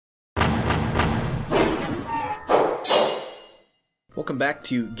Welcome back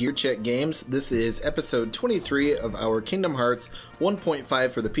to Gear Check Games. This is episode 23 of our Kingdom Hearts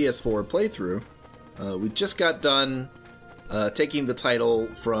 1.5 for the PS4 playthrough. We just got done taking the title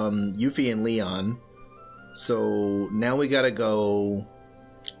from Yuffie and Leon, so now we gotta go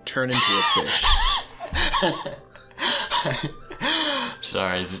turn into a fish.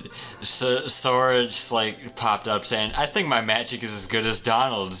 Sorry, Sora just like popped up saying, "I think my magic is as good as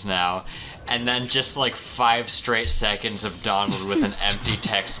Donald's now," and then just like 5 straight seconds of Donald with an empty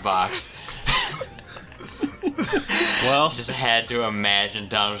text box. Well, just had to imagine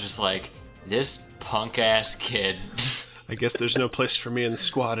Donald was just like, "This punk ass kid." I guess there's no place for me in the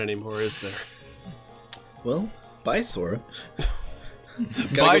squad anymore, is there? Well, bye, Sora.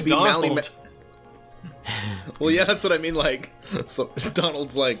 Bye, Donald. Well, yeah, that's what I mean. Like, so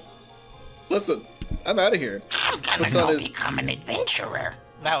Donald's like, "Listen, I'm out of here. I'm gonna go become an adventurer."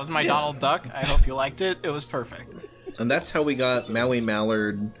 That was my Donald Duck. I hope you liked it. It was perfect. And that's how we got Maui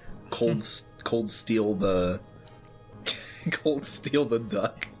Mallard cold steal the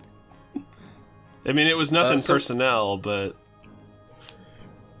duck. I mean, it was nothing personnel, but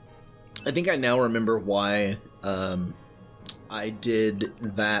I think I now remember why I did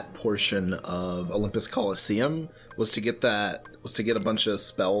that portion of Olympus Coliseum was to get a bunch of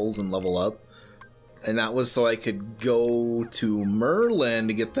spells and level up. And that was so I could go to Merlin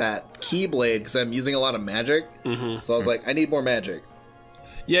to get that Keyblade because I'm using a lot of magic. Mm-hmm. So I was like, I need more magic.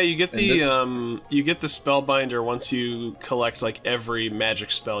 Yeah, you get the Spellbinder once you collect like every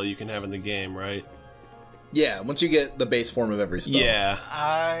magic spell you can have in the game, right? Yeah, once you get the base form of every spell. Yeah.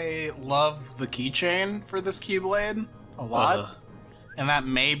 I love the keychain for this Keyblade a lot. And that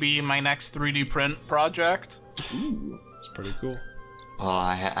may be my next 3D print project. Ooh. It's pretty cool. Well,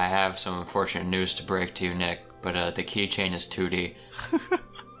 I have some unfortunate news to break to you, Nick, but the keychain is 2D.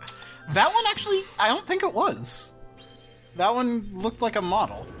 That one actually, I don't think it was. That one looked like a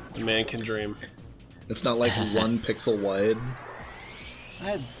model. A man can dream. It's not like 1 pixel wide.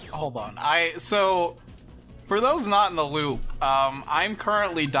 Hold on. So, for those not in the loop, I'm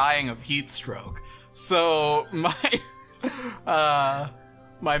currently dying of heat stroke. So, my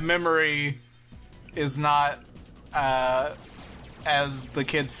memory is not, as the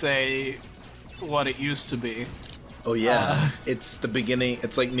kids say, what it used to be. Oh yeah, it's the beginning.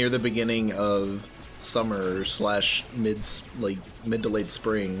 It's like near the beginning of summer / mid to late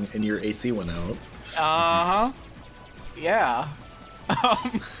spring, and your AC went out. Yeah.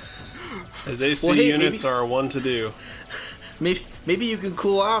 As AC units are one to do. Maybe you can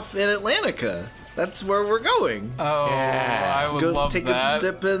cool off in Atlantica. That's where we're going. Oh, yeah. I would love take that.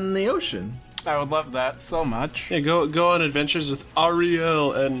 a dip in the ocean. I would love that so much. Yeah, go on adventures with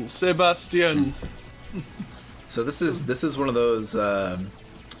Ariel and Sebastian. So this is one of those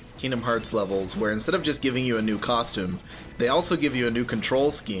Kingdom Hearts levels where instead of just giving you a new costume, they also give you a new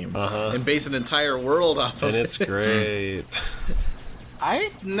control scheme and base an entire world off of it. And it's great.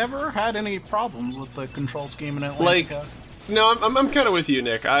 I never had any problems with the control scheme in Atlantica. Like, no, I'm kind of with you,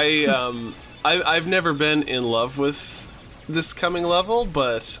 Nick. I've never been in love with this coming level,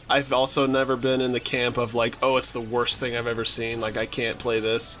 but I've also never been in the camp of like, oh, it's the worst thing I've ever seen, like I can't play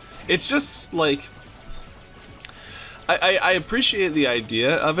this. It's just like I appreciate the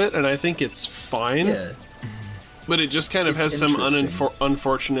idea of it, and I think it's fine. Yeah. But it just kind of has some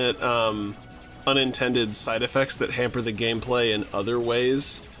unfortunate unintended side effects that hamper the gameplay in other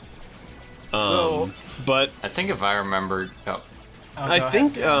ways. But I think if I remember, I've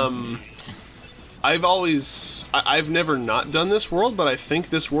never not done this world, but I think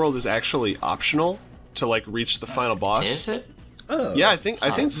this world is actually optional to like reach the final boss. Is it? Oh. Yeah, I think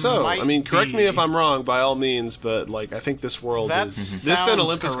so. I mean, correct me if I'm wrong, by all means, but like I think this world is this and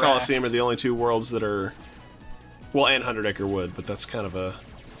Olympus Coliseum are the only 2 worlds that are, well, and 100 Acre Wood, but that's kind of a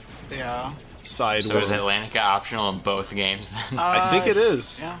side. So world. is Atlantica optional in both games then? I think it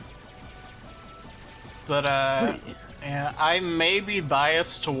is. Yeah. But yeah, I may be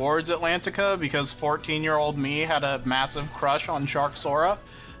biased towards Atlantica because 14-year-old me had a massive crush on Shark Sora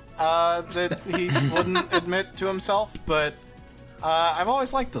that he wouldn't admit to himself, but I've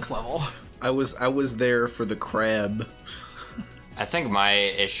always liked this level. I was there for the crab. I think my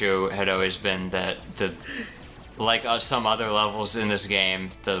issue had always been that some other levels in this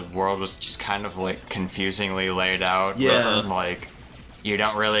game, the world was just kind of like confusingly laid out. Yeah. Like it's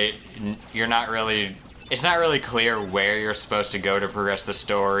not really clear where you're supposed to go to progress the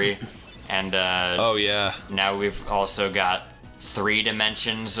story. And oh yeah. Now we've also got 3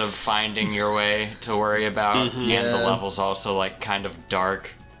 dimensions of finding your way to worry about, and the level's also like kind of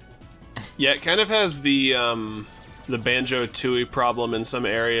dark. Yeah, it kind of has the the Banjo-Tooie problem in some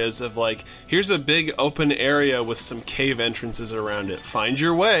areas of like, here's a big open area with some cave entrances around it. Find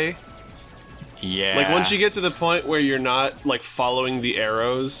your way. Yeah. Like, once you get to the point where you're not, like, following the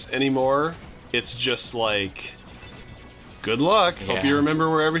arrows anymore, it's just like, good luck. Yeah. Hope you remember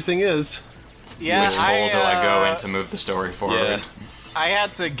where everything is. Yeah, Which hole do I go in to move the story forward? Yeah. I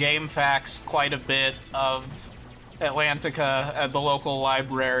had to game fax quite a bit of Atlantica at the local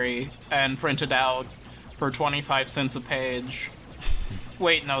library and print it out for 25 cents a page.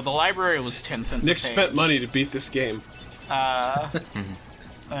 Wait, no, the library was 10 cents Nick a page. spent money to beat this game.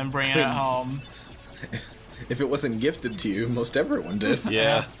 And bringing it home. If it wasn't gifted to you, most everyone did.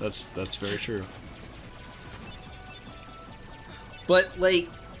 Yeah, that's very true. But, like,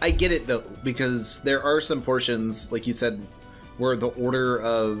 I get it, though, because there are some portions, like you said, where the order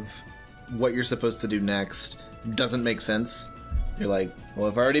of what you're supposed to do next doesn't make sense. You're like, well,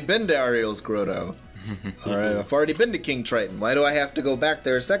 I've already been to Ariel's Grotto. Alright, I've already been to King Triton. Why do I have to go back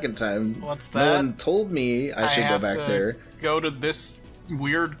there a second time? What's that? No one told me I should go have back to there. Go to this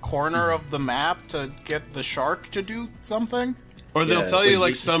weird corner of the map to get the shark to do something? Or they'll Yeah, tell you, wait, like,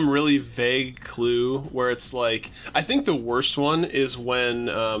 you- some really vague clue where it's like... I think the worst one is when,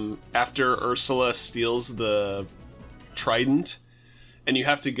 after Ursula steals the trident, and you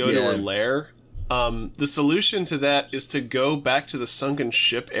have to go to Yeah. her lair, the solution to that is to go back to the sunken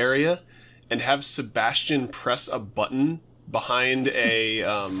ship area and have Sebastian press a button behind a,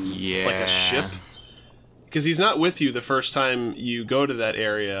 like a ship. Because he's not with you the first time you go to that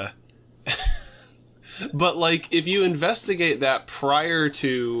area. But, like, if you investigate that prior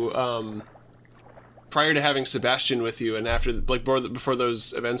to having Sebastian with you and after, like, before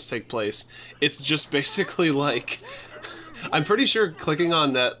those events take place, it's just basically, like... I'm pretty sure clicking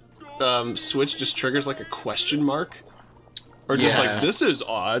on that switch just triggers, like, a question mark. Or just, Yeah. like, this is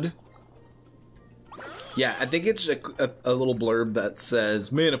odd. Yeah, I think it's a little blurb that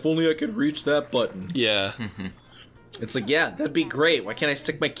says, man, if only I could reach that button. Yeah. It's like, yeah, that'd be great. Why can't I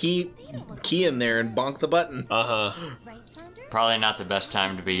stick my key in there and bonk the button? Uh-huh. Probably not the best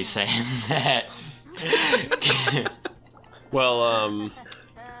time to be saying that. Well,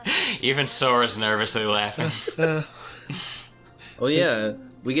 Even Sora's nervously laughing. Oh yeah,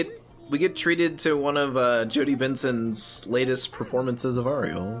 we get treated to one of Jodie Benson's latest performances of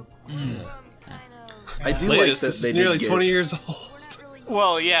Ariel. I do like latest, that this they is did nearly get- 20 years old.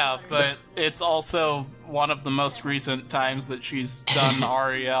 Well, yeah, but it's also one of the most recent times that she's done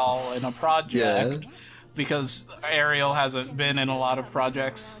Ariel in a project. Yeah. Because Ariel hasn't been in a lot of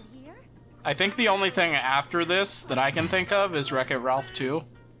projects. I think the only thing after this that I can think of is Wreck-It Ralph 2.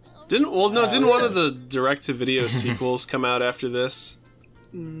 Didn't one of the direct-to-video sequels come out after this?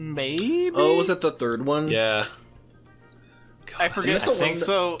 Maybe? Oh, was it the third one? Yeah. I forget. Is that the one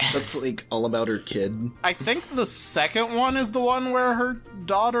So, That's like all about her kid. I think the second one is the one where her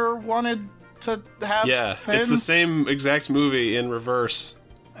daughter wanted to have Yeah, fins. it's the same exact movie in reverse.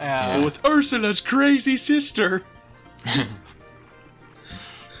 Yeah. With Ursula's crazy sister. Wait,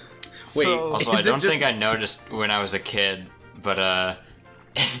 So- Also, I Is it don't just- think I noticed when I was a kid, but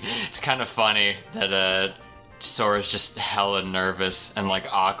it's kind of funny that Sora's just hella nervous and like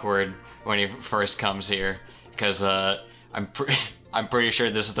awkward when he first comes here, because I'm pretty sure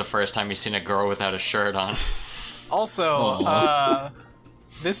this is the first time he's seen a girl without a shirt on. Also,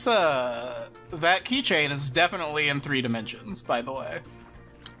 this that keychain is definitely in 3 dimensions, by the way.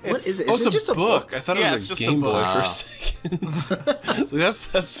 What is it? Oh, Is it's it just a book. I thought Yeah, it it's was a just a Game Boy book. for a second. So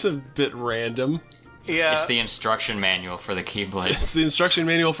that's a bit random. Yeah, It's the instruction manual for the Keyblade. It's the instruction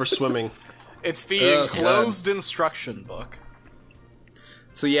manual for swimming. it's the Oh, enclosed instruction book.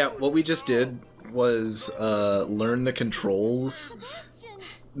 So yeah, what we just did was learn the controls.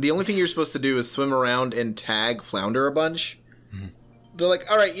 The only thing you're supposed to do is swim around and tag Flounder a bunch. They're like,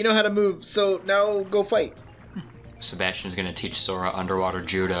 all right, you know how to move, so now go fight. Sebastian's gonna teach Sora underwater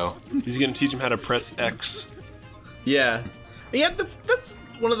judo. He's gonna teach him how to press X. Yeah, that's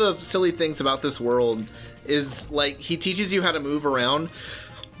one of the silly things about this world is like he teaches you how to move around,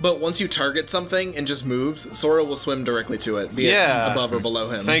 but once you target something and just moves, Sora will swim directly to it, be Yeah. it above or below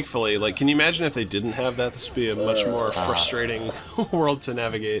him. Thankfully, like, can you imagine if they didn't have that? This would be a much more frustrating world to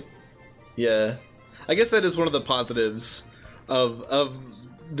navigate. Yeah, I guess that is one of the positives of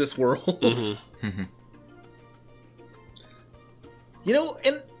this world. You know,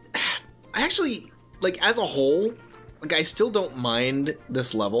 and I actually, like, as a whole, like, I still don't mind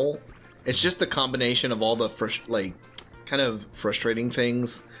this level. It's just the combination of all the kind of frustrating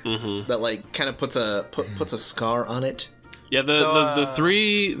things that like kind of puts a scar on it. Yeah, the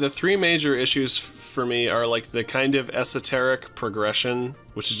three major issues for me are like the kind of esoteric progression,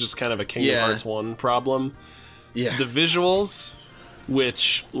 which is just kind of a Kingdom Yeah. Hearts 1 problem. Yeah. the visuals,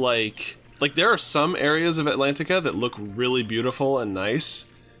 which like there are some areas of Atlantica that look really beautiful and nice,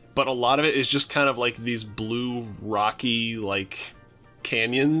 but a lot of it is just kind of like these blue rocky like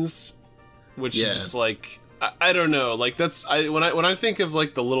canyons, which is just like I don't know. Like when I think of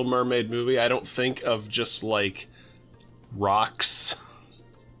like the Little Mermaid movie, I don't think of just like rocks.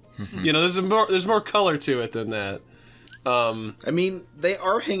 You know, there's more color to it than that. I mean, they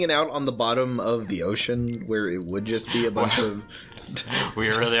are hanging out on the bottom of the ocean where it would just be a bunch of... We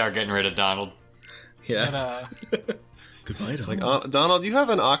really are getting rid of Donald. Yeah. Goodbye, It's like, Donald, you have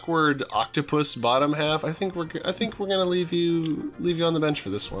an awkward octopus bottom half. I think we're gonna leave you on the bench for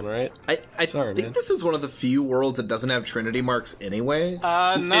this one, all right? I Sorry, think man. this is one of the few worlds that doesn't have Trinity marks anyway.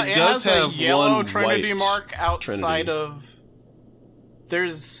 No, It it does has have a yellow one Trinity white mark outside Trinity. of.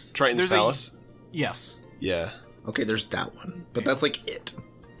 There's Triton's there's Palace. Yes. Yeah. Okay, there's that one, but that's like it.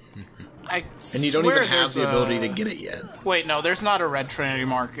 And You don't even have the ability to get it yet. Wait, no, there's not a red Trinity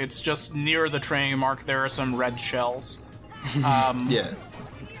mark. It's just near the Trinity mark. There are some red shells. Yeah.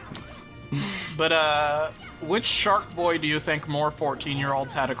 But which Shark Boy do you think more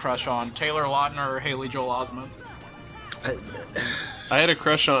 14-year-olds had a crush on? Taylor Lautner or Haley Joel Osment? I had a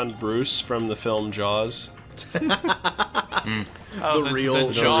crush on Bruce from the film Jaws. Oh, The real the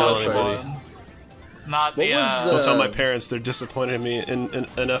Don't Jaws tell anybody. one. Not What the was, Don't tell my parents; they're disappointed in me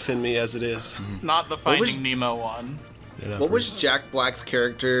enough in me as it is. not the was- Finding Nemo one. What was Jack Black's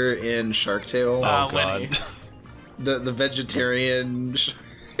character in Shark Tale? Lenny. The vegetarian...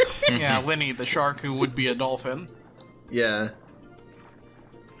 Yeah, Lenny, the shark who would be a dolphin. Yeah.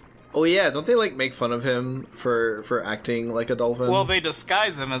 Oh yeah, don't they like make fun of him for acting like a dolphin? Well, they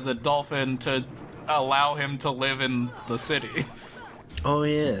disguise him as a dolphin to allow him to live in the city. Oh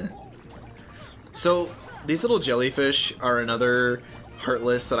yeah. So these little jellyfish are another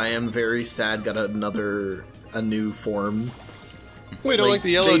Heartless that I am very sad got a new form. Wait, don't like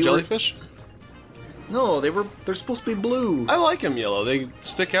the yellow they were- jellyfish? No, they're supposed to be blue. I like them yellow. They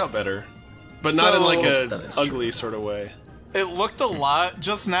stick out better, but not in So- like That a is ugly sort of way. It looked a lot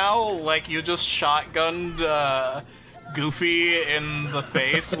just now like you just shotgunned Goofy in the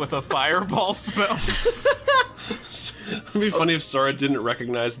face with a fireball spell. It'd be funny if Sora didn't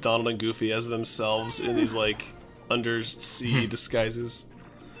recognize Donald and Goofy as themselves in these like undersea disguises.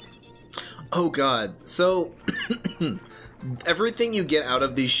 Oh god. So everything you get out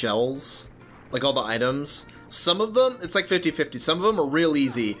of these shells, like all the items, some of them it's like 50-50. Some of them are real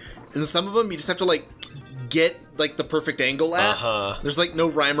easy, and some of them you just have to like get like the perfect angle at. There's like no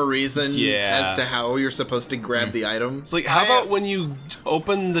rhyme or reason Yeah. as to how you're supposed to grab the item. It's like, how about when you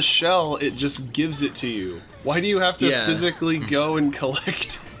open the shell, it just gives it to you? Why do you have to Yeah. physically go and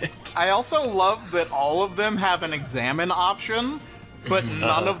collect it? I also love that all of them have an examine option, but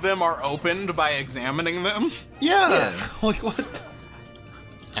none of them are opened by examining them. Yeah. Like, what?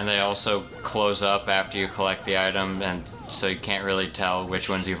 And they also close up after you collect the item, and so you can't really tell which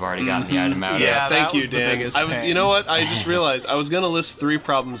ones you've already gotten the item out Yeah, of. Thank that you, was the Dan. biggest I was, pain. you know what? I just realized I was gonna list 3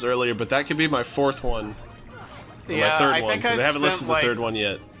 problems earlier, but that could be my 4th one. Or my 3rd one, because I haven't listed the 3rd one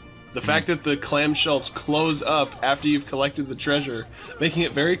yet. The fact that the clamshells close up after you've collected the treasure, making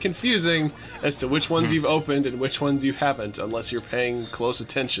it very confusing as to which ones you've opened and which ones you haven't, unless you're paying close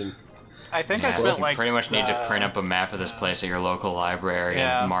attention. I think I Yeah, spent you like pretty much need to print up a map of this place at your local library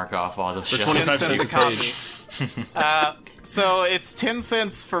Yeah. and mark off all the shells. 25 10 cents a page. So it's 10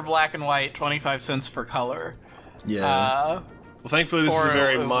 cents for black and white, 25 cents for color. Yeah. Well, thankfully this is a Or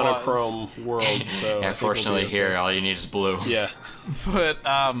very it monochrome world, so I Yeah, think we'll be fortunately okay. here, all you need is blue. Yeah.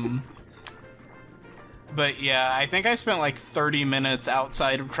 But yeah, I think I spent like 30 minutes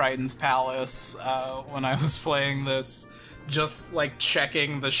outside of Triton's Palace when I was playing this, just like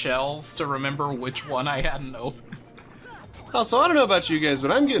checking the shells to remember which one I hadn't opened. Also, I don't know about you guys,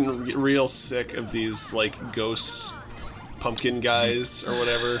 but I'm getting real sick of these, like, ghost pumpkin guys or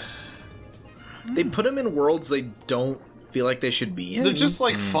whatever. They put them in worlds they don't feel like they should be in. They're just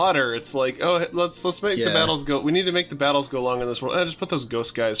like fodder. It's like, oh, let's make the Yeah. battles go. We need to make the battles go long in this world. Just put those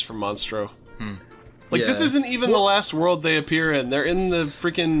ghost guys from Monstro. Like, this Yeah. isn't even the last world they appear in. They're in the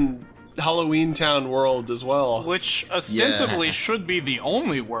freaking Halloween Town world as well. Which ostensibly should be the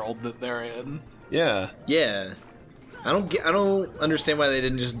only world that they're in. Yeah. Yeah. I don't understand why they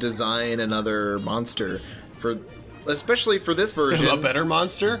didn't just design another monster especially for this version. A better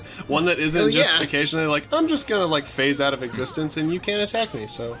monster, one that isn't Oh, just yeah. occasionally like, I'm just gonna like phase out of existence and you can't attack me.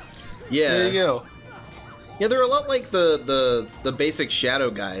 So Yeah. there you go. Yeah, they're a lot like the basic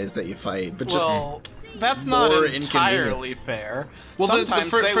shadow guys that you fight, but just Well, that's not more entirely fair. Well, Sometimes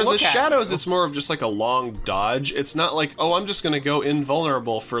for they the look at shadows, you. it's more of just like a long dodge. It's not like, oh, I'm just gonna go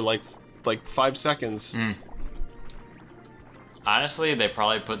invulnerable for like 5 seconds. honestly, they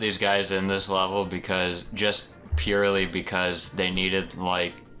probably put these guys in this level purely because they needed,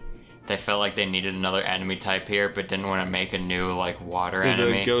 like, they felt like they needed another enemy type here, but didn't want to make a new, like, water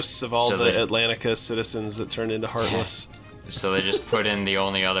enemy. The ghosts of all the Atlantica citizens that turned into Heartless. So they just put in the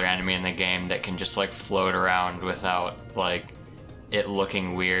only other enemy in the game that can just, like, float around without, like, it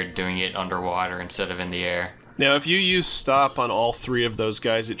looking weird doing it underwater instead of in the air. Now, if you use stop on all 3 of those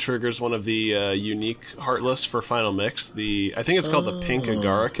guys, it triggers one of the unique Heartless for Final Mix. I think it's called the Pink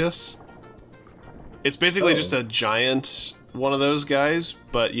Agaricus. It's basically just a giant one of those guys,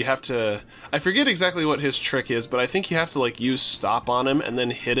 but you have to... I forget exactly what his trick is, but I think you have to, like, use stop on him and then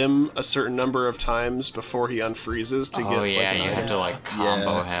hit him a certain number of times before he unfreezes to get, like, you have to, like,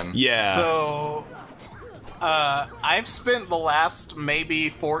 combo him. Yeah. So... I've spent the last maybe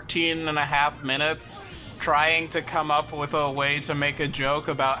 14 and a half minutes trying to come up with a way to make a joke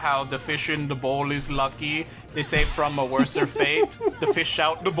about how the fish in the bowl is lucky. They say from a worser fate, the fish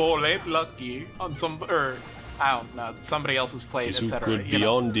out the bowl ain't lucky. On some, or I don't know, somebody else's plate, etc. Could be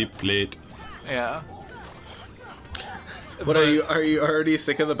on the plate. Yeah. What are you already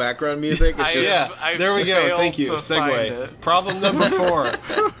sick of the background music? It's just There we go. Thank you. Segue. Problem number 4.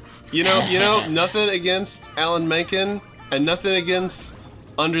 You know, nothing against Alan Menken and nothing against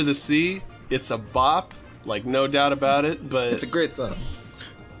Under the Sea. It's a bop, like no doubt about it. But it's a great song.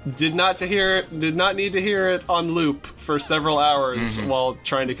 Did not need to hear it on loop for several hours while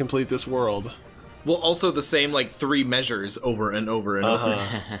trying to complete this world. Well, also the same like 3 measures over and over and over.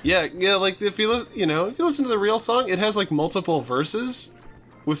 Yeah. Like if you listen to the real song, it has like multiple verses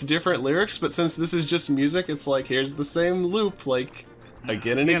with different lyrics. But since this is just music, it's like here's the same loop, like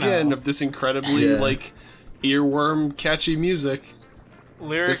again and again of this incredibly like earworm catchy music.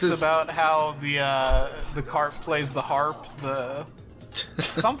 Lyrics about how the carp plays the harp,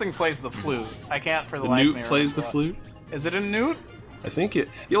 something plays the flute. I can't for the life of me. The newt plays the flute. Is it a newt? I think it.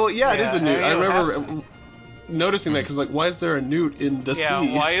 Well, yeah, it is a newt. I remember noticing that because, like, why is there a newt in the sea?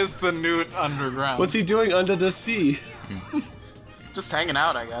 Yeah, why is the newt underground? What's he doing under the sea? Just hanging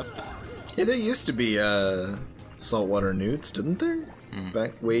out, I guess. Hey, there used to be saltwater newts, didn't there?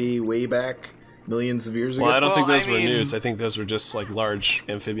 Back way back, millions of years ago. Well, I don't think those were newts. I think those were just like large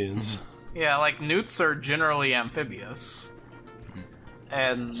amphibians. Yeah, like newts are generally amphibious,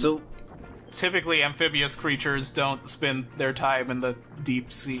 and so typically amphibious creatures don't spend their time in the deep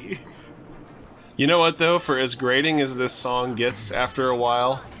sea. You know what though? For as grating as this song gets after a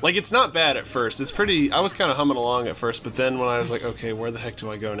while, like it's not bad at first. It's pretty. I was kind of humming along at first, but then when I was like, okay, where the heck do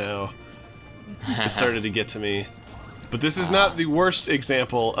I go now? It started to get to me. But this is not the worst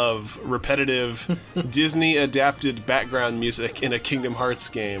example of repetitive Disney-adapted background music in a Kingdom Hearts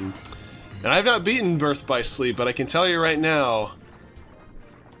game. And I've not beaten Birth by Sleep, but I can tell you right now,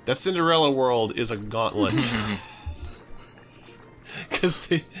 that Cinderella world is a gauntlet. Because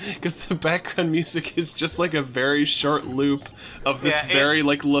the background music is just like a very short loop of this very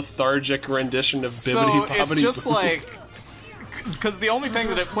like lethargic rendition of Bibbidi Bobbidi. So it's just like, because the only thing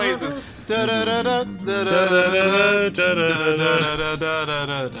that it plays is and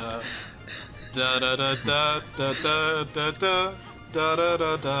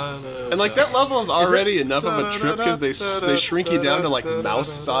like that level is already enough of a trip because they shrink you down to like mouse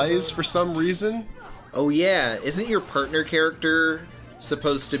size for some reason. Oh yeah, isn't your partner character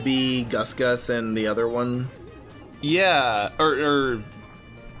supposed to be Gus Gus and the other one? Yeah, or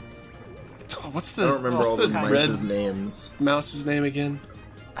what's the? I don't remember all the mice's names. Mouse's name again?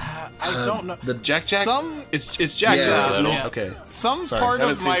 I don't know. The Jack. It's Jack, yeah, isn't it? Yeah. Okay. Some part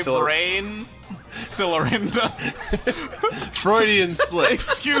of my brain. Silorinda. Freudian slip.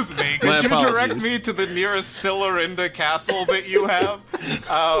 Excuse me. Could My you apologies. direct me to the nearest Silorinda castle that you have?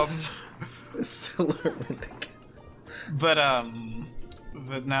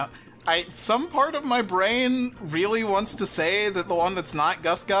 But now, some part of my brain really wants to say that the one that's not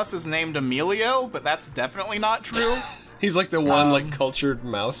Gus Gus is named Emilio, but that's definitely not true. He's like the one like cultured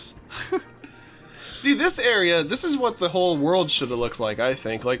mouse. See, this area, this is what the whole world should have looked like, I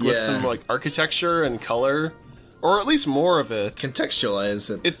think. Like with some like architecture and color. Or at least more of it.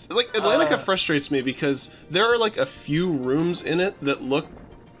 Contextualize it. It's like Atlantica frustrates me because there are like a few rooms in it that look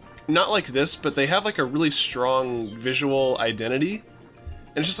not like this, but they have like a really strong visual identity.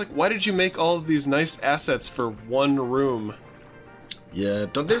 And it's just like, why did you make all of these nice assets for one room? Yeah,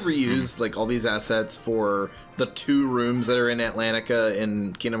 don't they reuse like all these assets for the 2 rooms that are in Atlantica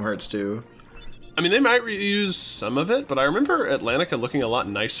in Kingdom Hearts 2? I mean, they might reuse some of it, but I remember Atlantica looking a lot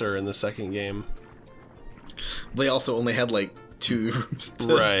nicer in the second game. They also only had like 2 rooms to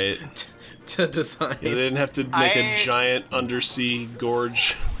design. Yeah, they didn't have to make a giant undersea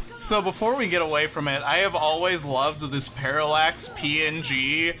gorge. So before we get away from it, I have always loved this parallax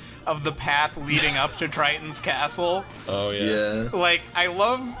PNG of the path leading up to Triton's castle. Oh yeah. Like, I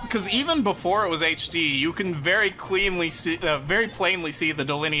love, because even before it was HD, you can very plainly see the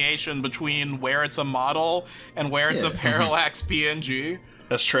delineation between where it's a model and where it's a parallax PNG.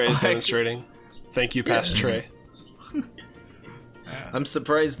 As Trey is demonstrating. Thank you, past Trey. I'm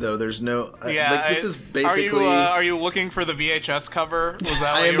surprised though. There's no. This is basically. Are you looking for the VHS cover? Was that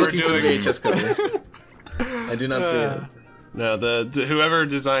what I am you were looking doing? for the VHS cover. I do not see it. No, the whoever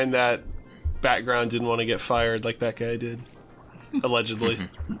designed that background didn't want to get fired like that guy did. Allegedly.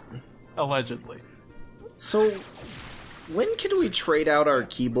 Allegedly. So, when can we trade out our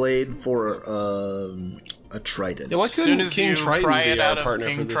Keyblade for a Trident? Yeah, why As soon couldn't as King you Triton pry be it our out of partner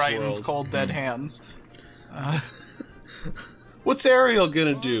for King this Triton's world? cold dead hands. What's Ariel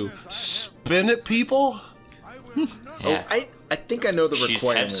gonna do? Spin at people? Yeah. I think I know the She's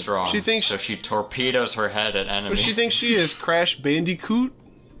requirements. headstrong, She thinks- so she torpedoes her head at What enemies. does she think she is? Crash Bandicoot?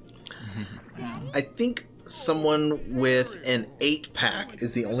 I think someone with an 8-pack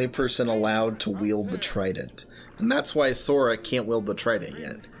is the only person allowed to wield the Trident. And that's why Sora can't wield the Trident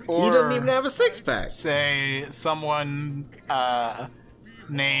yet. He Or- doesn't even have a 6-pack. Say someone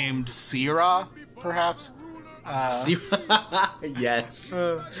named Sira, perhaps. Yes.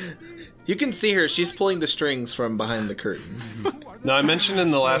 You can see her. She's pulling the strings from behind the curtain. Now, I mentioned in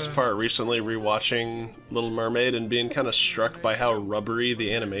the last part recently rewatching Little Mermaid and being kind of struck by how rubbery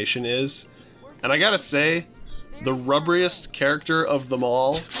the animation is. And I gotta say, the rubberiest character of them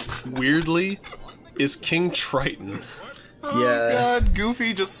all, weirdly, is King Triton. Yeah. God,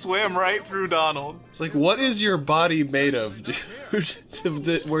 Goofy just swam right through Donald. It's like, what is your body made of,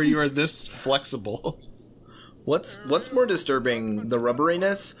 dude, where you are this flexible? What's more disturbing, the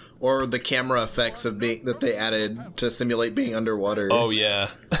rubberiness or the camera effects of that they added to simulate being underwater? Oh, yeah.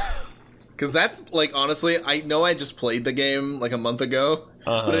 Because that's, like, honestly, I know I just played the game, like, a month ago,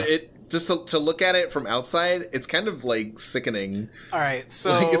 but it just to look at it from outside, it's kind of, like, sickening. Alright, so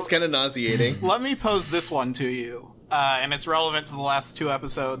Like, it's kind of nauseating. let me pose this one to you, and it's relevant to the last 2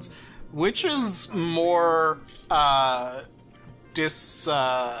 episodes. Which is more,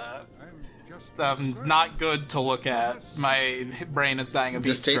 not good to look at? My brain is dying of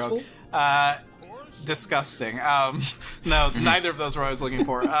heat stroke. Distasteful? Disgusting. No, neither of those were what I was looking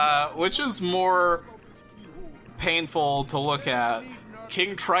for. Which is more painful to look at?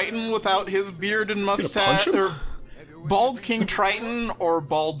 King Triton without his beard and mustache? punch him? Or bald King Triton or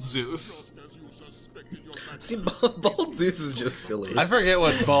bald Zeus? See, Bald Zeus is just silly. I forget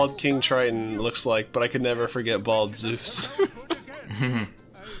what Bald King Triton looks like, but I could never forget Bald Zeus.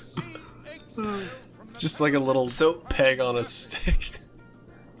 Just like a little peg on a stick.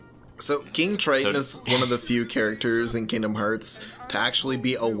 So King Triton is one of the few characters in Kingdom Hearts to actually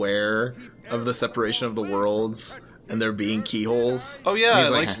be aware of the separation of the worlds and there being keyholes. Oh yeah, He's I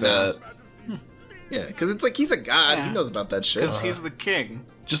like, liked that. Yeah, because it's like he's a god. Yeah. He knows about that shit. Because he's the king.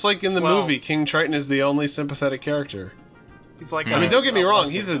 Just like in the Well- movie, King Triton is the only sympathetic character. He's like I mean, don't get me wrong,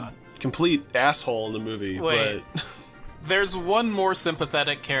 lesser he's a god. complete asshole in the movie, Wait. but There's one more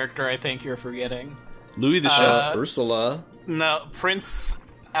sympathetic character I think you're forgetting. Louis the Chef. Ursula. No, Prince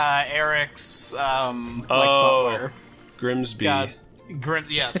Eric's Oh. butler. Grimsby. God,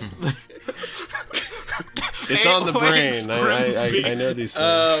 yes. It's on the Legs brain. Grimsby. I know these things.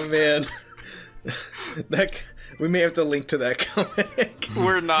 Oh man, we may have to link to that comic.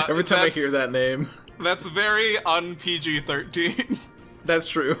 We're not. Every time I hear that name. That's very un PG-13. That's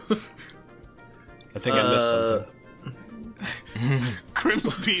true. I think I missed something.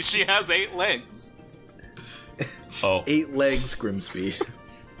 Grimsby, she has 8 legs. Oh, 8 legs, Grimsby.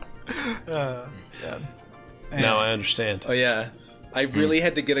 now I understand. Oh yeah, I really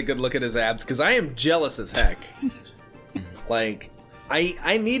had to get a good look at his abs because I am jealous as heck. Like,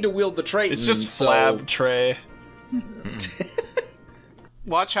 I need to wield the Triton. It's just so... flab tray.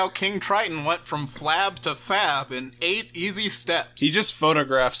 Watch how King Triton went from flab to fab in 8 easy steps. He just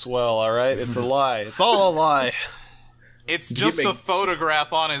photographs well, alright? It's a lie. It's all a lie. It's just a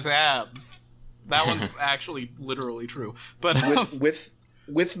photograph on his abs. That one's actually literally true. But with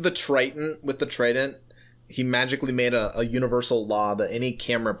the Trident, he magically made a universal law that any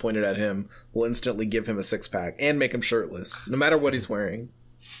camera pointed at him will instantly give him a 6-pack and make him shirtless, no matter what he's wearing.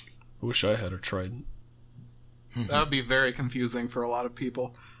 I wish I had a trident. that would be very confusing for a lot of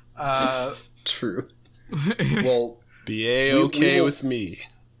people. True. Well, Be A-okay will- with me.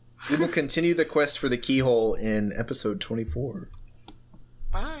 we will continue the quest for the keyhole in episode 24.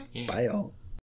 Bye. Bye, y'all.